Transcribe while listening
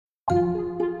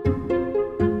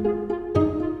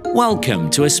Welcome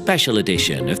to a special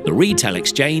edition of the Retail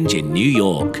Exchange in New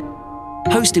York.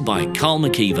 Hosted by Karl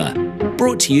McKeever,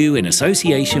 brought to you in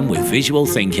association with Visual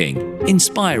Thinking,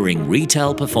 inspiring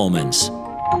retail performance.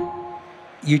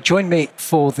 You join me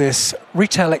for this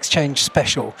Retail Exchange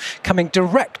special, coming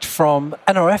direct from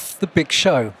NRF the Big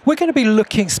Show. We're going to be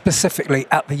looking specifically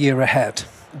at the year ahead.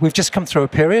 We've just come through a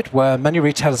period where many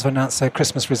retailers have announced their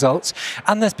Christmas results,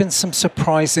 and there's been some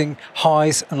surprising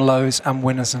highs and lows and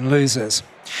winners and losers.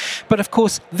 But of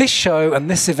course, this show and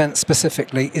this event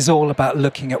specifically is all about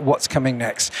looking at what's coming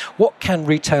next. What can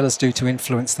retailers do to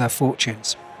influence their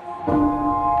fortunes?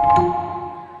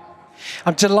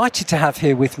 I'm delighted to have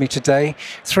here with me today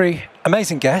three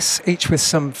amazing guests, each with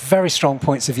some very strong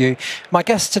points of view. My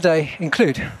guests today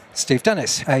include Steve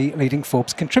Dennis, a leading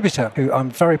Forbes contributor, who I'm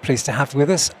very pleased to have with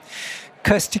us.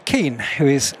 Kirsty Keane, who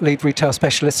is lead retail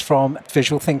specialist from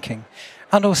Visual Thinking.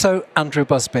 And also Andrew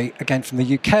Busby, again from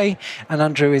the UK. And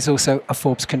Andrew is also a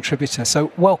Forbes contributor.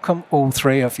 So welcome all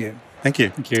three of you. Thank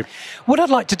you. Thank you. What I'd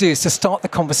like to do is to start the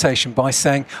conversation by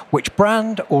saying which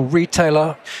brand or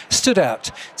retailer stood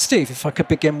out. Steve, if I could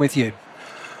begin with you.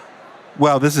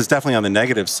 Well, this is definitely on the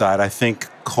negative side. I think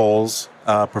Kohl's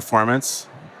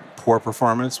poor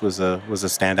performance was a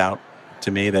standout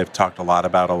to me. They've talked a lot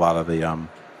about a lot of the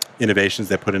innovations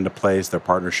they put into place, their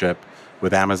partnership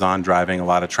with Amazon driving a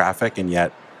lot of traffic, and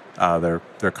yet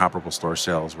their comparable store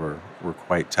sales were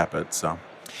quite tepid. So.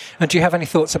 And do you have any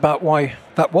thoughts about why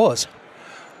that was?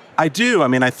 I do. I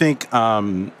mean, I think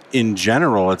in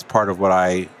general, it's part of what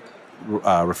I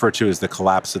refer to as the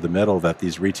collapse of the middle, that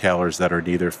these retailers that are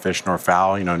neither fish nor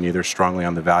fowl, neither strongly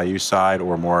on the value side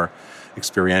or more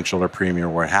experiential or premium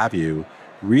or what have you,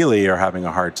 really are having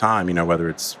a hard time, whether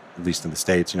it's, at least in the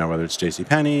States, whether it's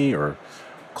JCPenney or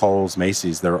Kohl's,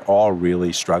 Macy's, they're all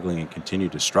really struggling and continue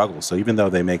to struggle. So even though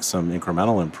they make some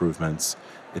incremental improvements,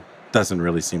 doesn't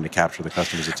really seem to capture the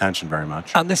customer's attention very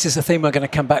much. And this is a theme we're going to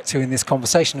come back to in this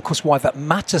conversation. Of course, why that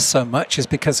matters so much is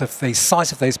because of the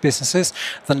size of those businesses,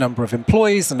 the number of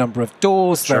employees, the number of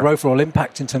doors, Sure. Their overall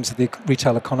impact in terms of the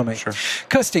retail economy. Sure.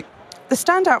 Kirsty. The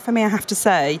standout for me, I have to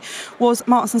say, was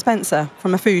Marks & Spencer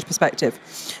from a food perspective.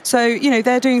 So,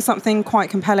 they're doing something quite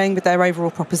compelling with their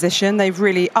overall proposition. They've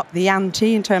really upped the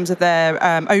ante in terms of their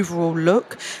overall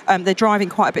look. They're driving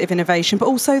quite a bit of innovation, but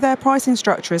also their pricing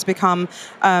structure has become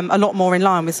a lot more in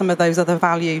line with some of those other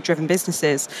value-driven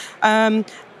businesses.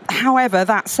 However,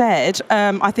 that said,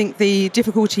 I think the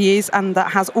difficulty is, and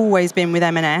that has always been with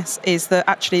M&S, is that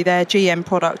actually their GM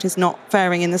product is not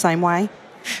faring in the same way.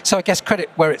 So I guess credit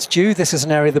where it's due. This is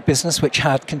an area of the business which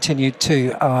had continued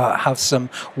to have some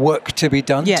work to be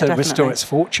done to definitely restore its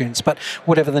fortunes. But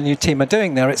whatever the new team are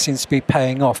doing there, it seems to be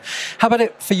paying off. How about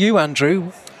it for you,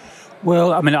 Andrew?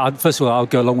 Well, I mean, first of all, I'll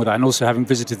go along with that. And also, having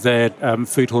visited their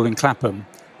food hall in Clapham,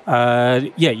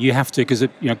 you have to, because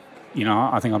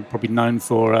I think I'm probably known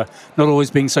for not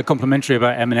always being so complimentary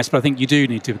about M&S, but I think you do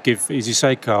need to give, as you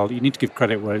say, Karl, you need to give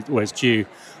credit where it's due.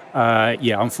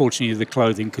 Unfortunately, the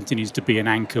clothing continues to be an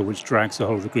anchor which drags the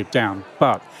whole of the group down.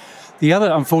 But the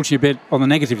other unfortunate bit on the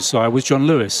negative side was John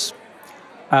Lewis.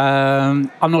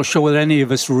 I'm not sure whether any of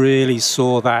us really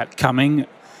saw that coming.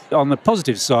 On the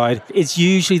positive side, it's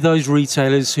usually those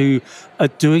retailers who are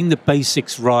doing the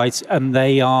basics right, and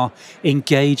they are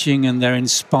engaging and they're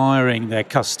inspiring their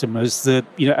customers.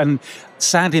 And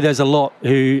sadly, there's a lot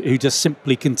who just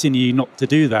simply continue not to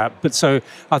do that. But so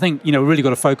I think we really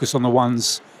got to focus on the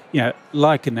ones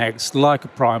like a Next, like a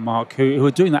Primark, who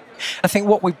are doing that. I think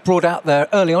what we brought out there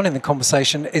early on in the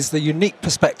conversation is the unique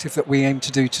perspective that we aim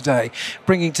to do today,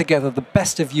 bringing together the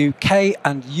best of UK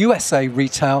and USA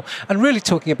retail and really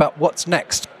talking about what's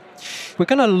next. We're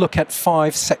going to look at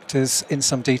 5 sectors in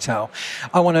some detail.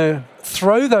 I want to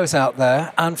throw those out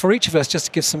there, and for each of us just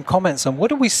to give some comments on what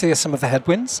do we see as some of the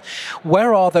headwinds,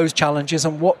 where are those challenges,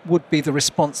 and what would be the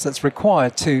response that's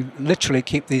required to literally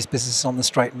keep these businesses on the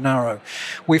straight and narrow.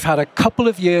 We've had a couple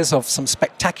of years of some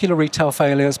spectacular retail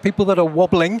failures, people that are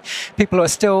wobbling, people who are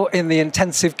still in the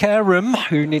intensive care room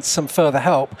who need some further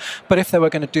help. But if they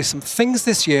were going to do some things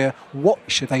this year, what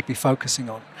should they be focusing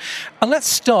on? And let's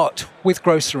start with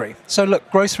grocery. So look,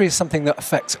 grocery is something that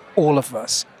affects all of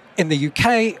us. In the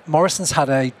UK, Morrison's had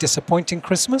a disappointing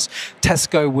Christmas.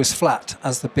 Tesco was flat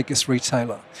as the biggest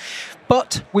retailer.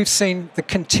 But we've seen the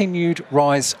continued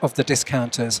rise of the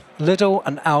discounters. Lidl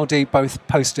and Aldi both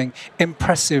posting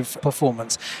impressive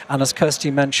performance. And as Kirsty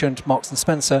mentioned, Marks &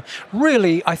 Spencer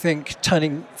really, I think,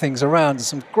 turning things around. There's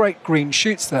some great green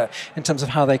shoots there in terms of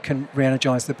how they can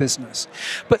re-energise the business.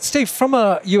 But Steve, from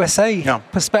a USA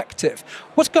perspective,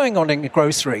 what's going on in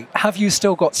grocery? Have you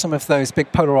still got some of those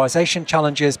big polarisation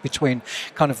challenges between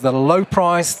kind of the low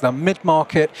price, the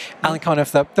mid-market, and kind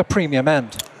of the premium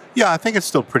end? Yeah, I think it's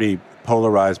still pretty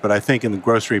polarized, but I think in the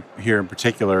grocery here in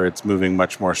particular, it's moving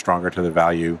much more stronger to the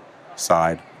value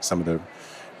side. Some of the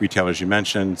retailers you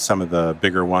mentioned, some of the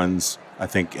bigger ones, I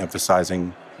think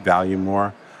emphasizing value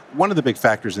more. One of the big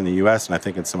factors in the US, and I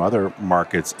think in some other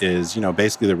markets, is,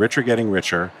 basically the rich are getting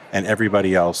richer and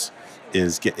everybody else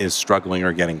is struggling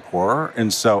or getting poorer.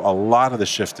 And so a lot of the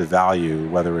shift to value,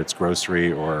 whether it's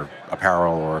grocery or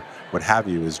apparel or what have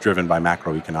you, is driven by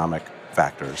macroeconomic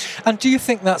factors. And do you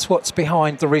think that's what's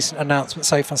behind the recent announcement,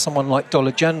 say, from someone like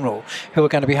Dollar General, who are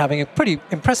going to be having a pretty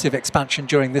impressive expansion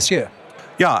during this year?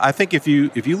 Yeah, I think if you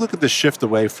look at the shift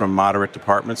away from moderate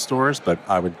department stores, but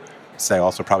I would say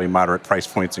also probably moderate price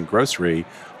points in grocery,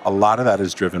 a lot of that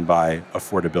is driven by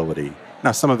affordability.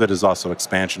 Now, some of it is also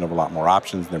expansion of a lot more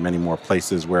options. There are many more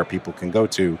places where people can go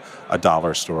to a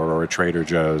dollar store or a Trader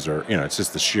Joe's, or, it's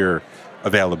just the sheer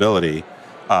availability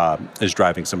is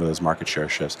driving some of those market share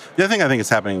shifts. The other thing I think is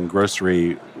happening in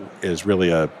grocery is really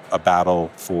a battle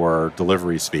for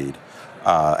delivery speed.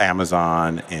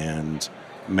 Amazon and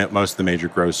most of the major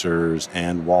grocers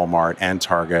and Walmart and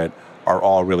Target are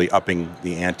all really upping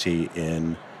the ante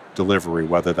in delivery,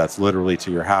 whether that's literally to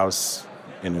your house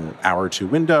in an hour or two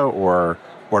window or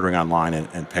ordering online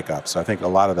and pick up. So I think a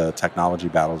lot of the technology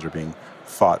battles are being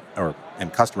fought,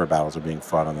 and customer battles are being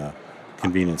fought on the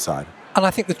convenience side. And I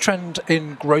think the trend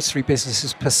in grocery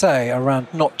businesses per se around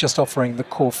not just offering the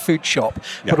core food shop,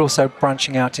 but also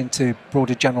branching out into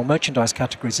broader general merchandise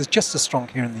categories is just as strong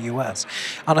here in the US.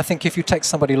 And I think if you take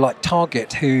somebody like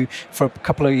Target, who for a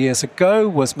couple of years ago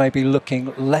was maybe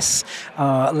looking less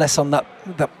on that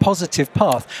positive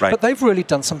path, but they've really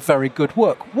done some very good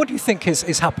work. What do you think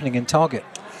is happening in Target?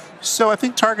 So I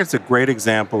think Target's a great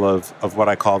example of what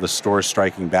I call the store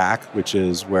striking back, which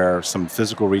is where some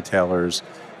physical retailers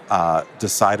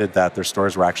decided that their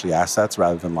stores were actually assets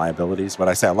rather than liabilities. What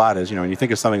I say a lot is, when you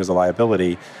think of something as a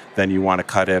liability, then you want to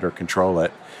cut it or control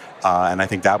it. And I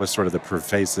think that was sort of the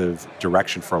pervasive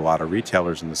direction for a lot of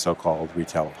retailers in the so-called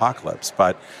retail apocalypse.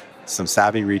 But some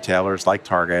savvy retailers like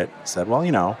Target said,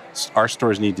 well, our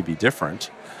stores need to be different,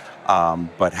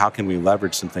 but how can we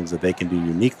leverage some things that they can do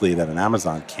uniquely that an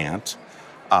Amazon can't?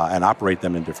 And operate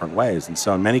them in different ways. And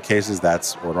so in many cases,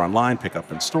 that's order online, pick up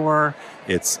in store.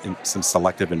 It's some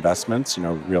selective investments,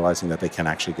 realizing that they can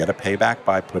actually get a payback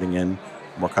by putting in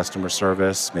more customer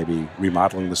service, maybe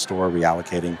remodeling the store,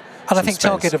 reallocating. And I think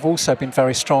Target have also been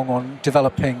very strong on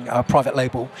developing private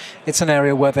label. It's an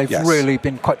area where they've really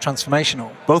been quite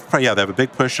transformational. They have a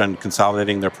big push on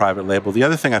consolidating their private label. The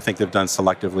other thing I think they've done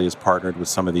selectively is partnered with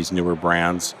some of these newer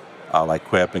brands like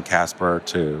Quip and Casper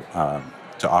to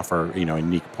offer a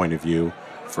unique point of view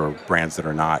for brands that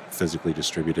are not physically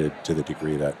distributed to the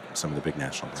degree that some of the big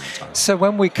national brands are. So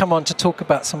when we come on to talk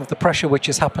about some of the pressure which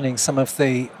is happening, some of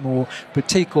the more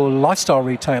boutique or lifestyle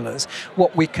retailers,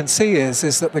 what we can see is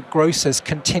that the grocers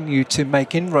continue to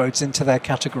make inroads into their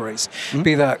categories,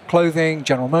 be that clothing,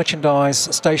 general merchandise,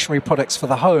 stationery products for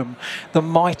the home. The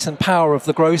might and power of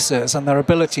the grocers and their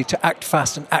ability to act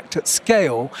fast and act at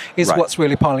scale is what's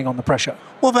really piling on the pressure.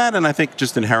 Well, that, and I think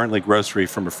just inherently grocery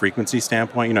from a frequency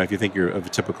standpoint, if you think you're of a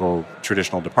typical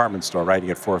traditional department store, right, you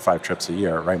get 4 or 5 trips a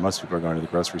year, right? Most people are going to the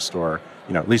grocery store,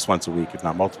 at least once a week, if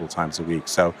not multiple times a week.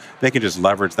 So they can just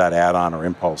leverage that add-on or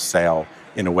impulse sale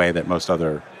in a way that most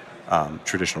other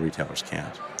traditional retailers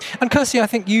can't. And Kirsty, I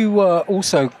think you were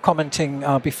also commenting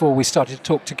before we started to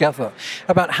talk together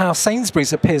about how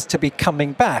Sainsbury's appears to be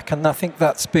coming back, and I think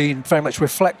that's been very much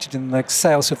reflected in the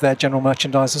sales of their general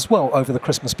merchandise as well over the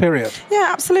Christmas period. Yeah,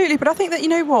 absolutely. But I think that,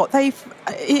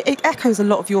 it echoes a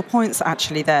lot of your points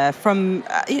actually there from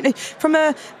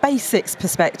a basics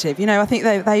perspective. I think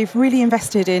they've really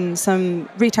invested in some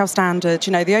retail standards,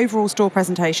 the overall store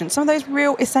presentation, some of those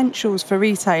real essentials for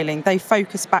retailing they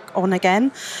focus back on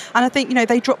again. And I think,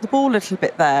 they dropped the ball a little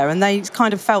bit there, and they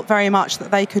kind of felt very much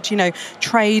that they could,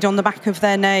 trade on the back of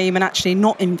their name and actually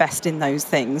not invest in those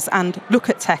things and look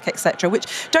at tech, etc.,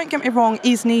 which, don't get me wrong,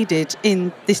 is needed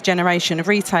in this generation of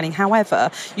retailing.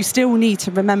 However, you still need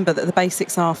to remember that the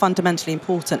basics are fundamentally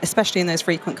important, especially in those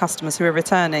frequent customers who are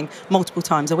returning multiple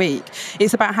times a week.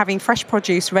 It's about having fresh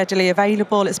produce readily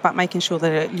available. It's about making sure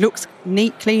that it looks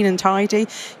neat, clean and tidy.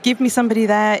 Give me somebody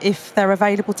there if they're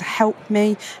available to help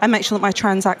me, and make sure that my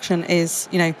transaction is,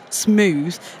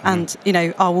 smooth, and,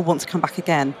 I will want to come back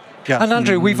again. Yeah. And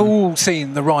Andrew, we've all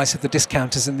seen the rise of the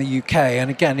discounters in the UK, and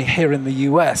again here in the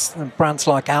US, and brands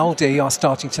like Aldi are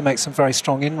starting to make some very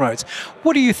strong inroads.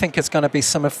 What do you think is going to be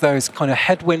some of those kind of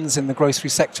headwinds in the grocery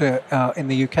sector in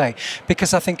the UK?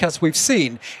 Because I think, as we've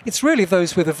seen, it's really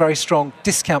those with a very strong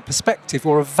discount perspective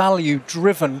or a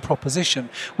value-driven proposition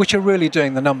which are really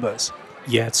doing the numbers.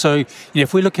 Yeah, so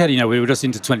if we look at, we were just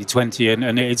into 2020,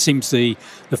 and it seems the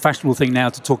fashionable thing now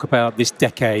to talk about this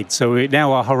decade. So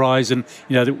now our horizon,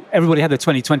 everybody had their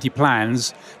 2020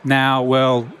 plans. Now,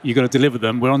 well, you've got to deliver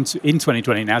them. We're in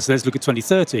 2020 now, so let's look at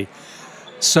 2030.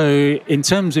 So in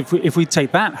terms of, if we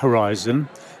take that horizon,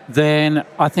 then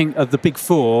I think of the big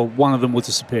four, one of them will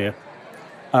disappear.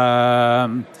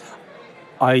 I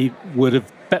would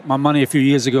have bet my money a few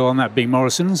years ago on that being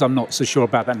Morrison's. I'm not so sure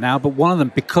about that now, but one of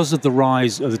them, because of the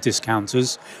rise of the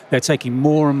discounters, they're taking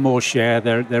more and more share.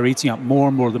 They're eating up more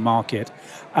and more of the market.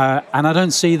 And I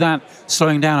don't see that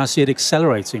slowing down. I see it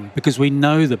accelerating, because we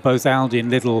know that both Aldi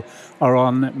and Lidl are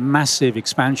on massive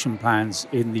expansion plans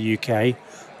in the UK.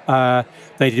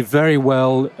 They did very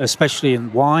well, especially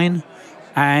in wine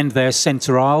and their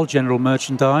centre aisle general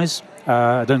merchandise.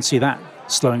 I don't see that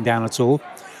slowing down at all.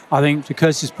 I think, to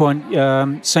Kirsty's point,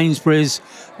 Sainsbury's,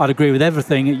 I'd agree with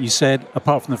everything that you said,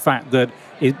 apart from the fact that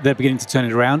they're beginning to turn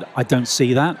it around. I don't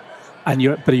see that.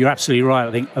 But you're absolutely right.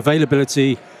 I think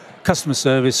availability, customer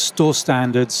service, store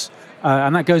standards,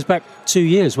 and that goes back 2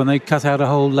 years when they cut out a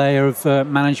whole layer of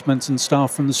management and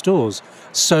staff from the stores.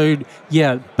 So,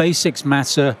 yeah, basics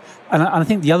matter. And I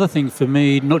think the other thing for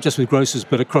me, not just with grocers,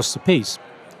 but across the piece,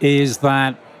 is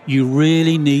that you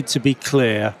really need to be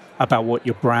clear about what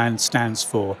your brand stands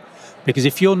for. Because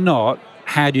if you're not,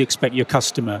 how do you expect your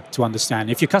customer to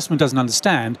understand? If your customer doesn't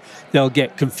understand, they'll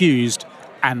get confused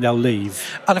and they'll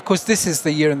leave. And of course, this is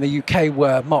the year in the UK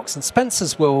where Marks and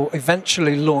Spencer's will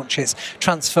eventually launch its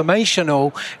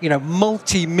transformational,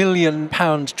 multi-million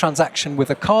pound transaction with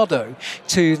Ocado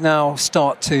to now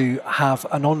start to have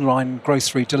an online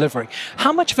grocery delivery.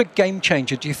 How much of a game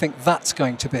changer do you think that's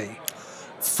going to be?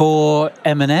 For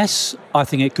M&S, I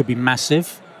think it could be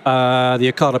massive.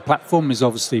 The Ocado platform is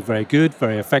obviously very good,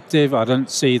 very effective. I don't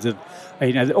see that,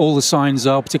 all the signs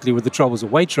are, particularly with the troubles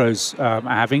that Waitrose are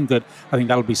having, that I think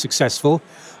that'll be successful.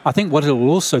 I think what it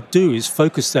will also do is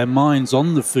focus their minds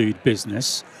on the food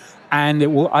business, and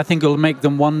I think it'll make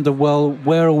them wonder, well,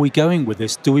 where are we going with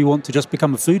this? Do we want to just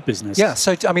become a food business? Yeah,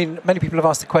 so, many people have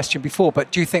asked the question before, but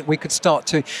do you think we could start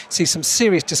to see some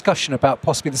serious discussion about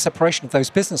possibly the separation of those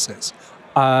businesses?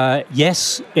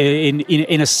 Yes,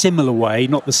 in a similar way,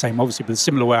 not the same obviously, but a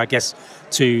similar way, I guess,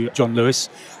 to John Lewis.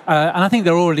 And I think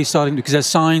they're already starting, because there's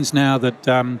signs now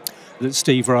that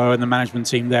Steve Rowe and the management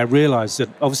team there realise that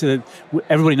obviously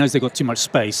everybody knows they've got too much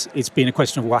space. It's been a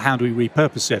question of, well, how do we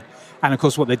repurpose it? And of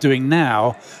course, what they're doing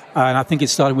now, and I think it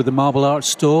started with the Marble Arch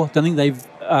store. I don't think they've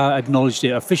acknowledged it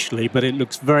officially, but it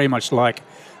looks very much like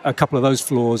a couple of those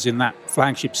floors in that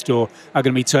flagship store are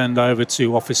going to be turned over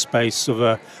to office space of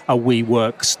a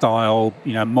WeWork style,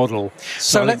 model.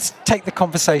 So let's take the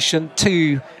conversation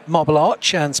to Marble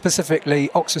Arch and specifically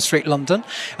Oxford Street, London.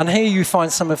 And here you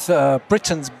find some of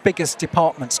Britain's biggest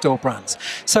department store brands.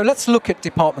 So let's look at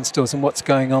department stores and what's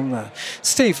going on there.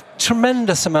 Steve,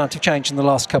 tremendous amount of change in the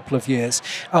last couple of years.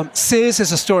 Sears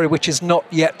is a story which is not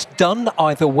yet done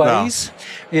either ways.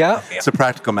 No. Yeah, it's a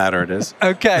practical matter. It is.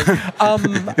 Okay.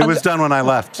 It was done when I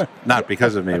left, not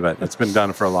because of me, but it's been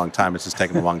done for a long time. It's just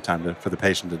taken a long time for the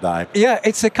patient to die. Yeah,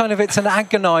 it's an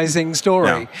agonizing story.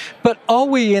 Yeah. But are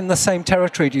we in the same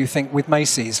territory, do you think, with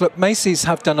Macy's? Look, Macy's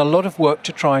have done a lot of work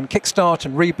to try and kickstart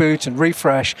and reboot and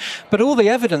refresh, but all the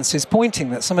evidence is pointing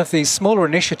that some of these smaller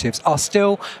initiatives are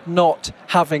still not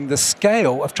having the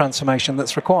scale of transformation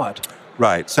that's required.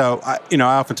 Right. So, I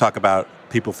often talk about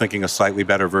people thinking a slightly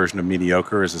better version of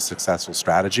mediocre is a successful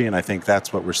strategy, and I think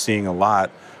that's what we're seeing a lot.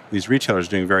 These retailers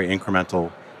doing very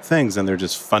incremental things, and they're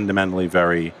just fundamentally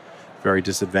very, very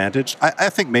disadvantaged. I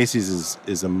think Macy's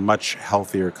is a much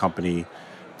healthier company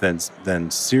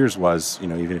than Sears was,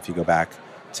 even if you go back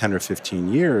 10 or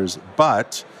 15 years,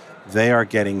 but they are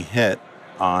getting hit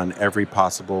on every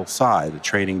possible side,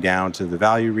 trading down to the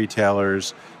value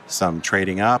retailers, some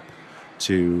trading up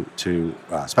to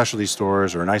specialty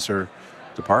stores or nicer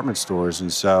department stores.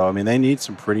 And so, I mean, they need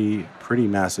some pretty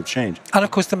massive change. And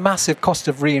of course, the massive cost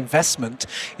of reinvestment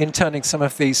in turning some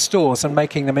of these stores and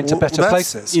making them into better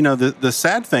places. You know, the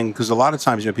sad thing, because a lot of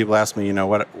times, people ask me,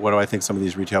 what do I think some of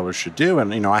these retailers should do?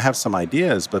 And, I have some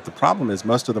ideas, but the problem is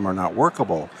most of them are not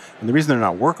workable. And the reason they're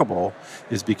not workable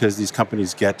is because these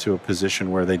companies get to a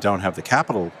position where they don't have the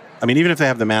capital. I mean, even if they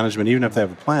have the management, even if they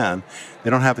have a plan, they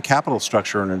don't have the capital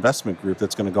structure and investment group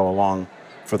that's going to go along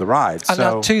for the ride. And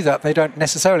now to that, they don't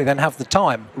necessarily then have the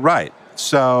time. Right.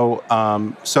 So,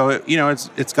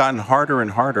 it's gotten harder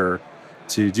and harder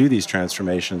to do these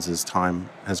transformations as time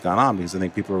has gone on, because I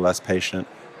think people are less patient.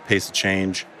 Pace of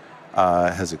change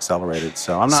has accelerated.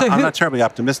 So I'm not terribly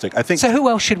optimistic. I think. So who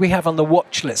else should we have on the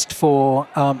watch list for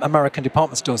American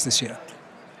department stores this year?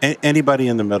 Anybody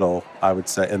in the middle, I would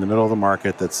say, in the middle of the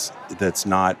market that's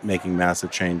not making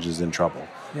massive changes in trouble.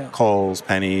 Yeah. Kohl's,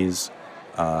 Penny's,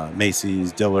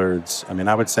 Macy's, Dillard's. I mean,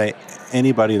 I would say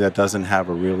anybody that doesn't have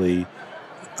a really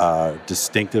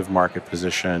distinctive market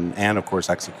position and, of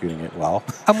course, executing it well.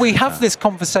 And we have this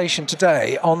conversation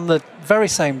today on the very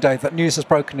same day that news has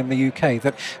broken in the UK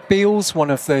that Bealls, one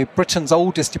of Britain's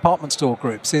oldest department store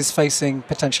groups, is facing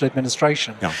potential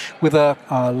administration with a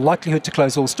likelihood to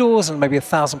close all stores and maybe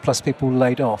 1,000 plus people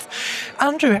laid off.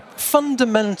 Andrew,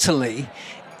 fundamentally,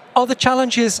 are the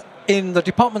challenges in the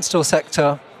department store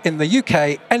sector in the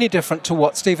UK any different to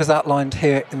what Steve has outlined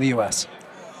here in the US?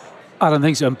 I don't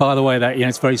think so. And by the way, that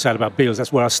it's very sad about Bealls.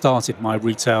 That's where I started my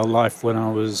retail life when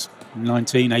I was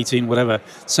 19, 18, whatever.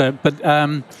 So, but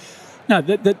no,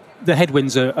 the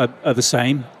headwinds are the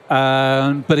same.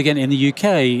 But again, in the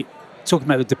UK, talking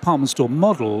about the department store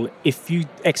model, if you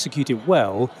execute it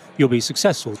well, you'll be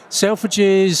successful.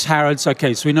 Selfridges, Harrods,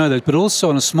 okay, so we know those, but also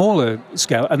on a smaller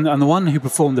scale, and the one who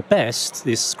performed the best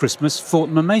this Christmas,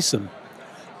 Fortnum & Mason.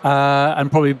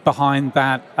 And probably behind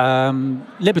that,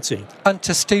 Liberty. And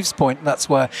to Steve's point, that's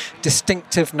where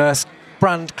distinctiveness,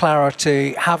 brand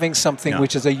clarity, having something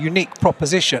which is a unique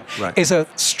proposition is a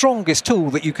strongest tool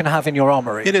that you can have in your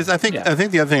armory. It is. I think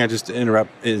the other thing I just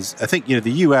interrupt is I think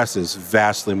the US is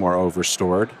vastly more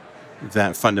overstored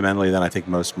than I think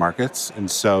most markets,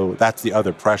 and so that's the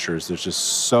other pressures. There's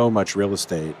just so much real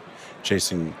estate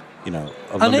chasing a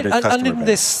limited customer and in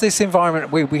base. this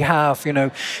environment we have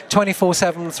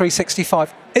 24/7,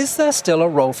 365. Is there still a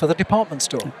role for the department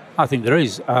store? I think there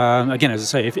is. Again, as I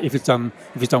say, if it's done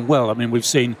well. I mean, we've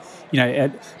seen.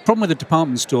 Problem with the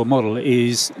department store model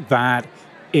is that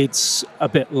it's a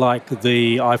bit like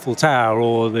the Eiffel Tower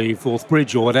or the Forth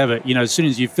Bridge or whatever. As soon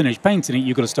as you finish painting it,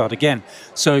 you've got to start again.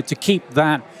 So to keep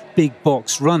that big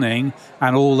box running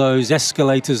and all those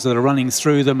escalators that are running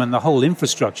through them and the whole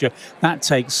infrastructure, that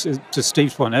takes, to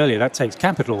Steve's point earlier, that takes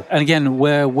capital. And again,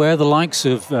 where the likes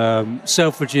of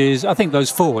Selfridges, I think those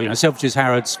four, Selfridges,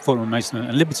 Harrods, Fortnum & Mason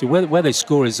and Liberty, where they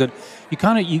score is that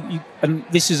you and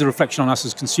this is a reflection on us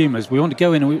as consumers. We want to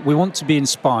go in and we want to be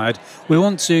inspired. We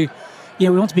want to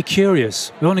be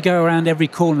curious. We want to go around every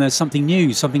corner. There's something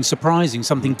new, something surprising,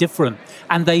 something different.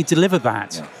 And they deliver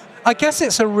that. Yeah. I guess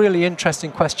it's a really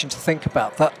interesting question to think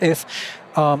about, that if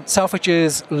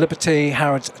Selfridges, Liberty,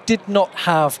 Harrods did not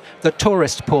have the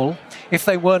tourist pull, if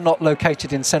they were not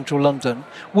located in central London,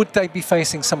 would they be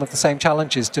facing some of the same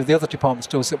challenges to the other department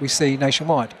stores that we see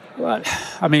nationwide? Well,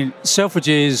 I mean,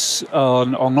 Selfridges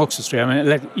on Oxford Street,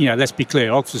 let's be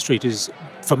clear, Oxford Street is,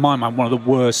 for my mind, one of the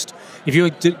worst. If you're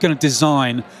going to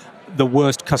design the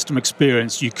worst customer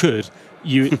experience you could,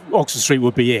 Oxford Street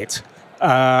would be it.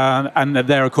 And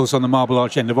they're, of course, on the Marble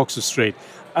Arch end of Oxford Street.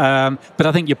 But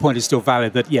I think your point is still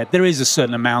valid that, there is a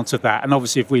certain amount of that. And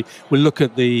obviously, if we look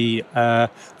at the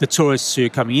tourists who are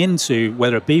coming into,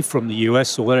 whether it be from the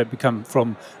US or whether it become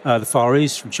from the Far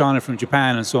East, from China, from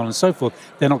Japan, and so on and so forth,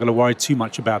 they're not going to worry too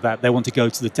much about that. They want to go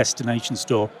to the destination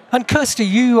store. And Kirsty,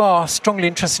 you are strongly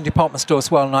interested in department stores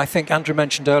as well. And I think Andrew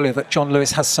mentioned earlier that John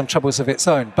Lewis has some troubles of its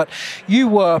own. But you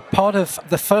were part of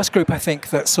the first group, I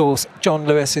think, that saw John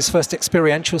Lewis's first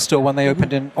experiential store when they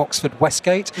opened in Oxford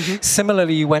Westgate. Mm-hmm.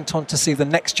 Similarly, you went on to see the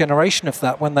next generation of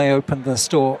that when they opened the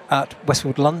store at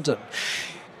Westfield London.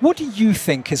 What do you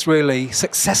think is really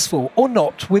successful or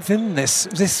not within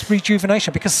this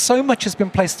rejuvenation? Because so much has been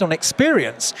placed on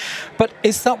experience, but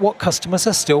is that what customers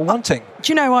are still wanting?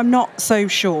 Do you know, I'm not so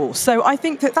sure. So I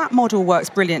think that model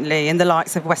works brilliantly in the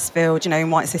likes of Westfield,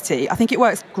 in White City. I think it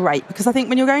works great because I think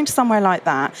when you're going to somewhere like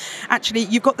that, actually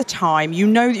you've got the time,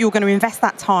 that you're going to invest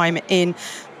that time in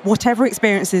whatever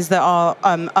experiences that are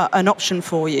an option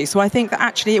for you. So I think that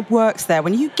actually it works there.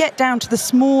 When you get down to the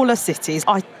smaller cities,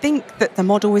 I think that the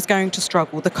model is going to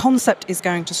struggle. The concept is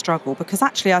going to struggle, because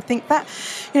actually I think that,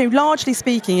 largely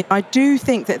speaking, I do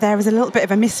think that there is a little bit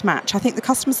of a mismatch. I think the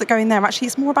customers that go in there, actually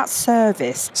it's more about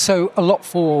service. So a lot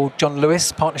for John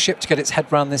Lewis Partnership to get its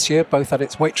head round this year, both at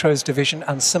its Waitrose division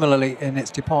and similarly in its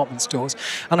department stores.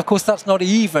 And of course that's not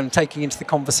even taking into the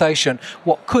conversation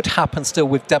what could happen still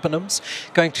with Debenhams,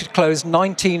 going to close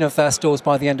 19 of their stores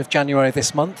by the end of January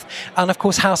this month. And of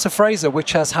course House of Fraser,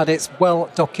 which has had its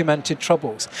well-documented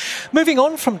troubles. Moving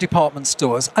on from department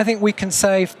stores, I think we can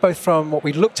say, both from what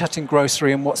we looked at in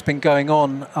grocery and what's been going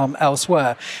on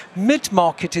elsewhere,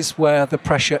 mid-market is where the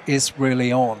pressure is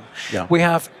really on. Yeah. We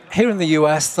have here in the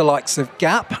US the likes of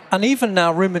Gap, and even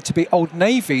now rumoured to be Old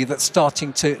Navy that's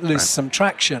starting to lose some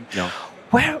traction. Yeah.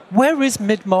 Where is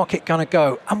mid-market going to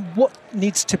go, and what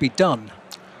needs to be done?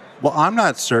 Well, I'm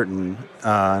not certain,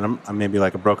 and I'm maybe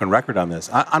like a broken record on this.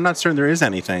 I'm not certain there is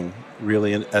anything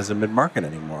really as a mid-market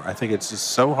anymore. I think it's just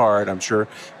so hard. I'm sure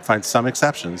you find some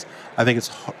exceptions. I think it's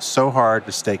so hard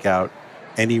to stake out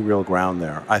any real ground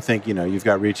there. I think, you've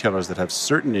got retailers that have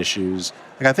certain issues.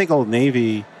 Like I think Old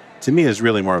Navy, to me, is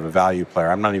really more of a value player.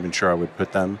 I'm not even sure I would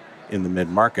put them in the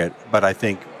mid-market, but I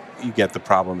think you get the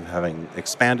problem of having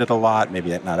expanded a lot,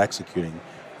 maybe not executing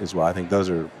as well. I think those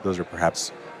are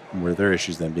perhaps more their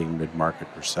issues than being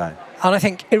mid-market per se. And I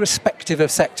think irrespective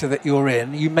of sector that you're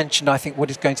in, you mentioned, I think,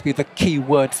 what is going to be the key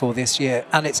word for this year,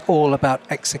 and it's all about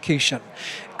execution.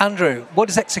 Andrew, what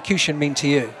does execution mean to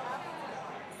you?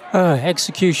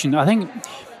 Execution, I think,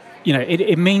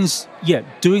 it means,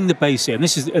 doing the basic, and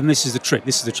this is the trick,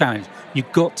 this is the challenge.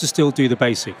 You've got to still do the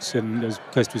basics, and as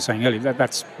Kirsty was saying earlier,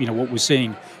 that's what we're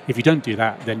seeing. If you don't do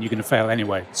that, then you're going to fail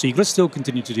anyway. So you've got to still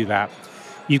continue to do that.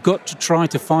 You've got to try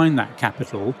to find that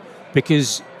capital,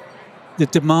 because the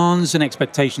demands and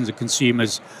expectations of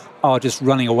consumers are just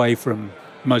running away from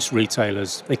most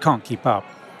retailers. They can't keep up.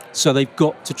 So they've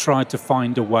got to try to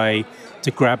find a way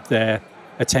to grab their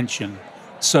attention.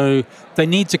 So they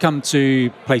need to come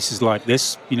to places like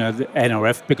this, the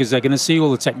NRF, because they're going to see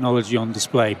all the technology on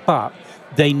display. But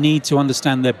they need to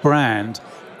understand their brand.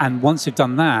 And once they've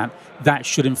done that, that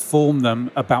should inform them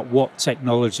about what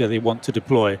technology they want to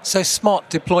deploy. So smart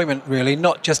deployment, really,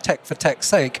 not just tech for tech's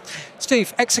sake.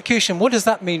 Steve, execution, what does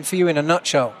that mean for you in a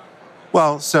nutshell?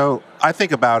 Well, so I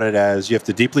think about it as you have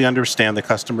to deeply understand the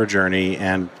customer journey,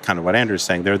 and kind of what Andrew's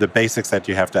saying, they're the basics that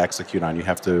you have to execute on. You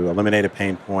have to eliminate a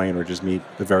pain point or just meet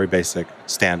the very basic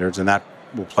standards, and that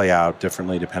will play out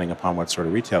differently depending upon what sort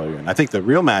of retailer you're in. I think the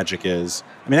real magic is,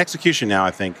 execution now,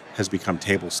 I think, has become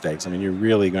table stakes. You're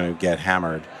really going to get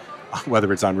hammered,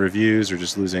 whether it's on reviews or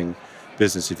just losing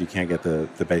business if you can't get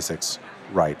the basics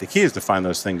right. The key is to find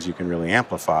those things you can really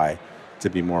amplify to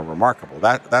be more remarkable.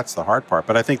 That's the hard part.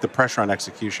 But I think the pressure on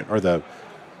execution, or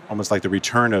almost like the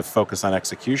return of focus on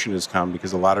execution, has come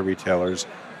because a lot of retailers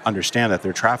understand that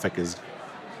their traffic is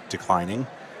declining,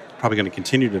 probably going to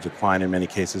continue to decline in many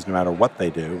cases no matter what they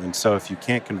do. And so if you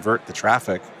can't convert the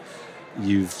traffic,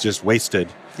 you've just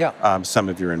wasted some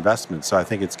of your investment. So I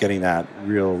think it's getting that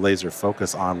real laser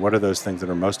focus on what are those things that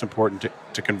are most important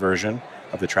to conversion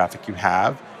of the traffic you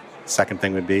have. Second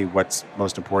thing would be what's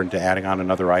most important to adding on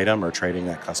another item or trading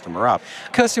that customer up.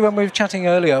 Kirsty, when we were chatting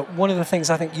earlier, one of the things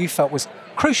I think you felt was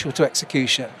crucial to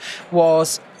execution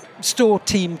was store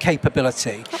team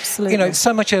capability. Absolutely.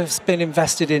 So much has been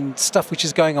invested in stuff which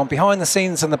is going on behind the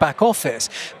scenes and the back office,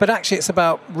 but actually it's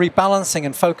about rebalancing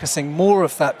and focusing more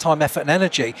of that time, effort and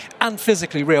energy, and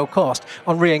physically real cost,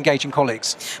 on re-engaging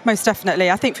colleagues. Most definitely.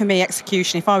 I think for me,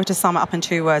 execution, if I were to sum it up in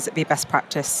 2 words, it'd be best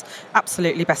practice.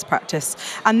 Absolutely best practice.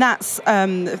 And that's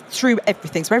through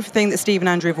everything. So everything that Steve and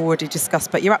Andrew have already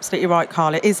discussed, but you're absolutely right,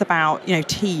 Karl, it is about,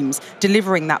 teams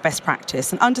delivering that best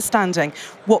practice and understanding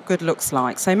what good looks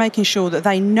like. So making sure that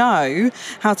they know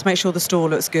how to make sure the store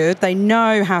looks good. They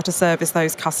know how to service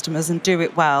those customers and do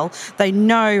it well. They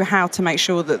know how to make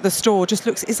sure that the store just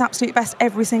looks its absolute best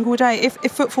every single day. If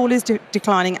footfall is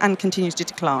declining and continues to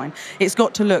decline, it's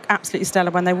got to look absolutely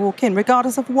stellar when they walk in,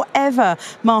 regardless of whatever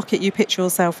market you pitch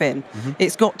yourself in. Mm-hmm.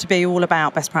 It's got to be all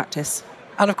about best practice.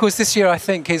 And of course, this year, I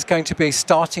think, is going to be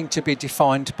starting to be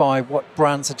defined by what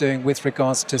brands are doing with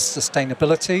regards to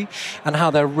sustainability and how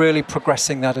they're really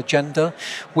progressing that agenda.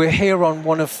 We're here on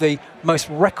one of the most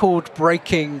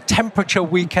record-breaking temperature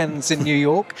weekends in New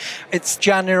York. It's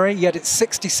January, yet it's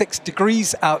 66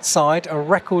 degrees outside, a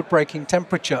record-breaking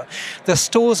temperature. The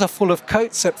stores are full of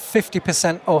coats at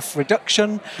 50% off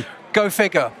reduction. Go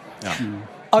figure. Yeah. Mm.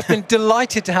 I've been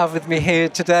delighted to have with me here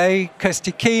today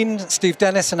Kirsty Keane, Steve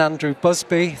Dennis and Andrew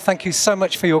Busby. Thank you so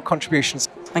much for your contributions.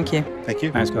 Thank you. Thank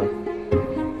you. Thanks, Carl.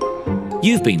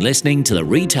 You've been listening to the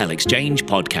Retail Exchange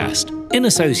podcast in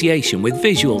association with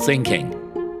Visual Thinking.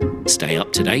 Stay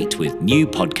up to date with new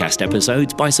podcast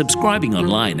episodes by subscribing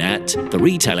online at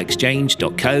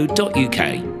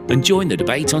theretailexchange.co.uk and join the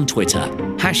debate on Twitter,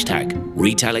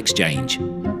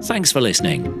 #RetailExchange. Thanks for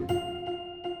listening.